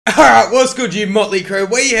Alright, what's good, you motley crew?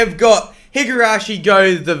 We have got Higurashi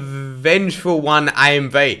Go the Vengeful One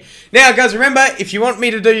AMV. Now, guys, remember, if you want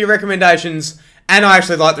me to do your recommendations, and I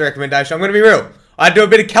actually like the recommendation, I'm going to be real. I had to do a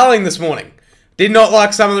bit of culling this morning. Did not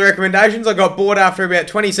like some of the recommendations. I got bored after about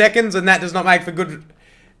 20 seconds, and that does not make for good,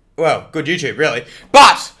 well, good YouTube, really.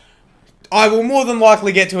 But I will more than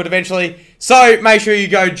likely get to it eventually. So, make sure you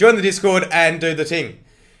go join the Discord and do the thing.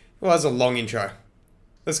 Well, that was a long intro.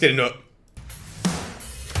 Let's get into it.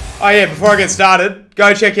 Oh yeah, before I get started,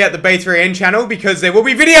 go check out the B3N channel because there will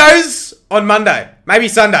be videos on Monday. Maybe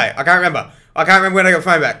Sunday. I can't remember. I can't remember when I got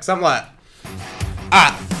phone back. Something like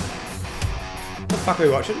that. What the fuck are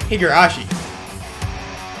we watching? Higurashi.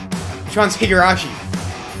 Which one's Higurashi?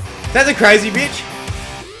 Is that the crazy bitch?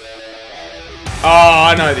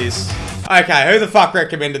 Oh, I know this. Okay, who the fuck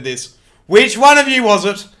recommended this? Which one of you was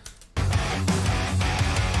it?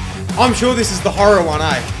 I'm sure this is the horror one,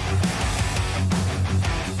 eh?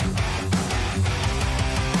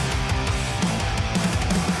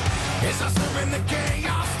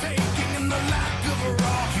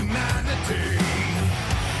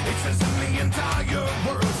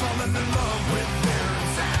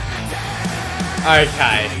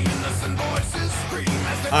 Okay.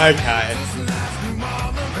 Okay.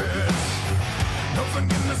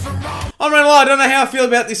 I'm not gonna lie, I don't know how I feel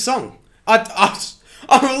about this song. I'm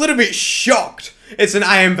a little bit shocked. It's an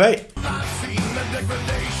AMV.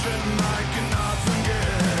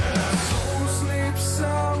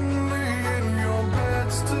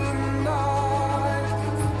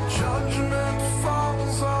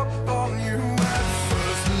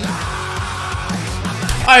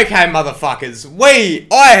 Okay, motherfuckers,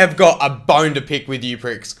 I have got a bone to pick with you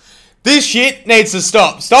pricks. This shit needs to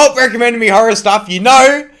stop. Stop recommending me horror stuff. You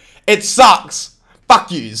know, it sucks. Fuck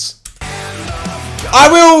yous. I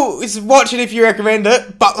will watch it if you recommend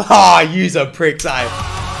it, but, yous are pricks, eh?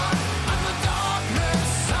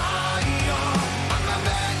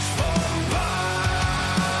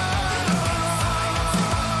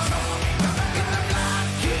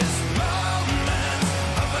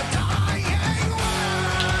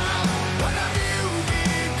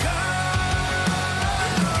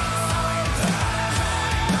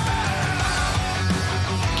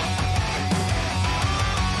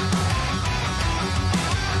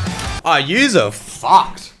 Oh, yous are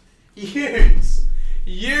fucked. Yous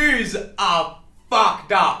are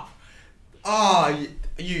fucked up. Oh,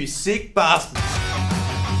 you sick bastards.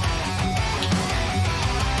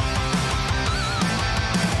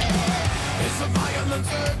 It's a violent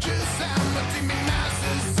urges and the demon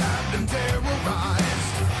masses have been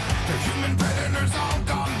terrorized. The human predators all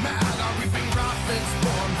gone mad are reaping profits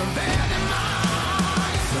born from their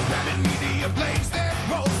demise. The rabid media blaze their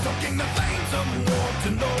roles, stoking the flames of war to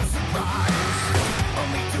no surprise.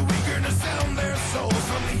 Only too eager to sell their souls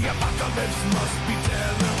from the apocalypse must be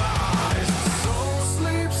televised. So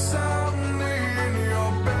sleep soundly in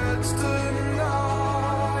your beds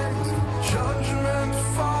tonight. Judgment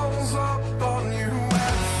falls upon you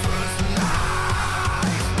at first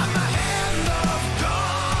light. I'm the hand of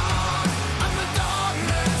God. I'm the dark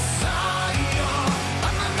Messiah.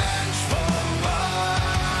 I'm the vengeful one.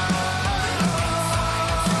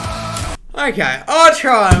 Okay, I'll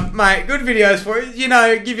try and make good videos for you. You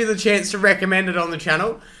know, give you the chance to recommend it on the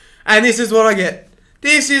channel. And this is what I get.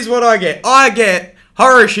 This is what I get. I get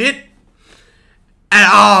horror shit. And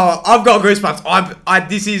I've got goosebumps.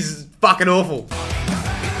 This is fucking awful.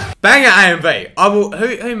 Banger AMV.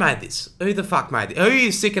 Who made this? Who the fuck made this? Who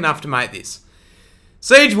is sick enough to make this?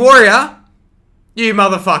 SiegeWarrior, you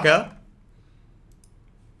motherfucker.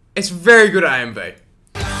 It's very good AMV.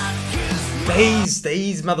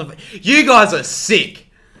 These motherfuckers. You guys are sick.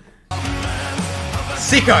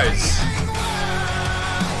 Sickos.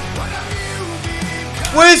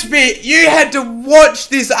 Worst bit, you had to watch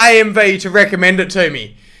this AMV to recommend it to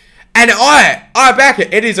me. And I back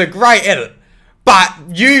it. It is a great edit. But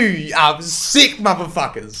you are sick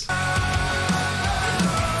motherfuckers.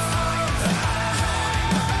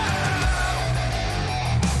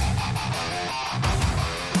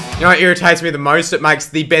 You know what irritates me the most? It makes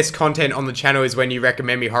the best content on the channel is when you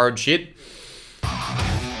recommend me horrid shit.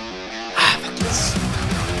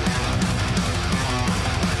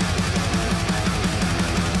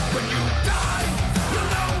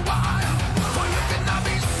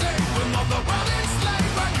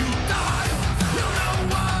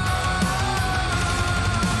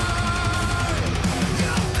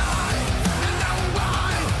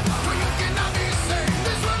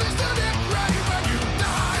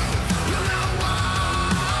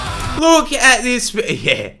 Look at this.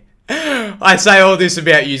 Yeah. I say all this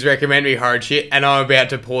about you recommend me horror shit, and I'm about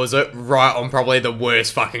to pause it right on probably the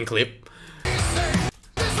worst fucking clip.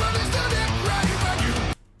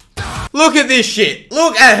 Look at this shit.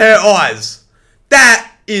 Look at her eyes.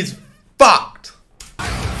 That is fucked.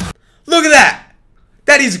 Look at that.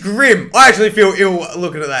 That is grim. I actually feel ill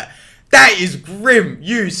looking at that. That is grim,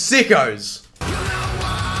 you sickos.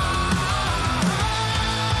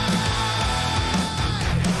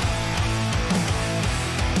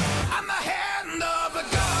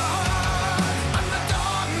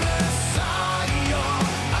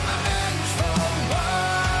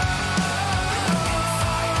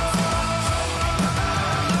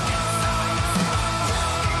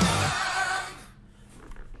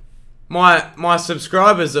 My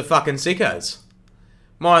subscribers are fucking sickos.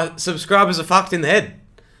 My subscribers are fucked in the head.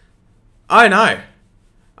 I know.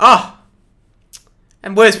 Oh.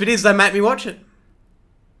 And worst bit is they make me watch it.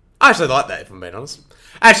 I actually like that, if I'm being honest.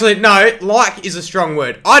 Actually, no, like is a strong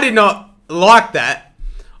word. I did not like that.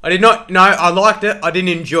 I liked it. I didn't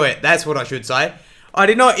enjoy it. That's what I should say. I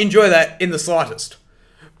did not enjoy that in the slightest.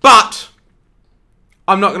 But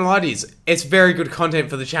I'm not going to lie to you, it's very good content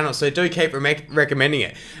for the channel, so do keep recommending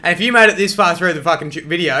it. And if you made it this far through the fucking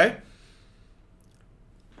video,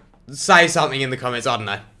 say something in the comments, I don't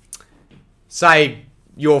know. Say,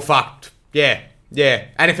 you're fucked. Yeah.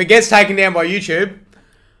 And if it gets taken down by YouTube,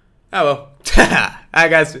 oh well. Alright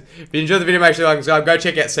guys, if you enjoyed the video, make sure you like and subscribe. Go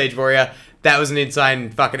check out SiegeWarrior. That was an insane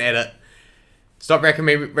fucking edit. Stop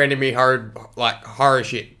recommending me horror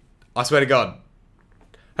shit. I swear to God.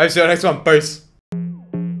 Hope to see you next one. Peace.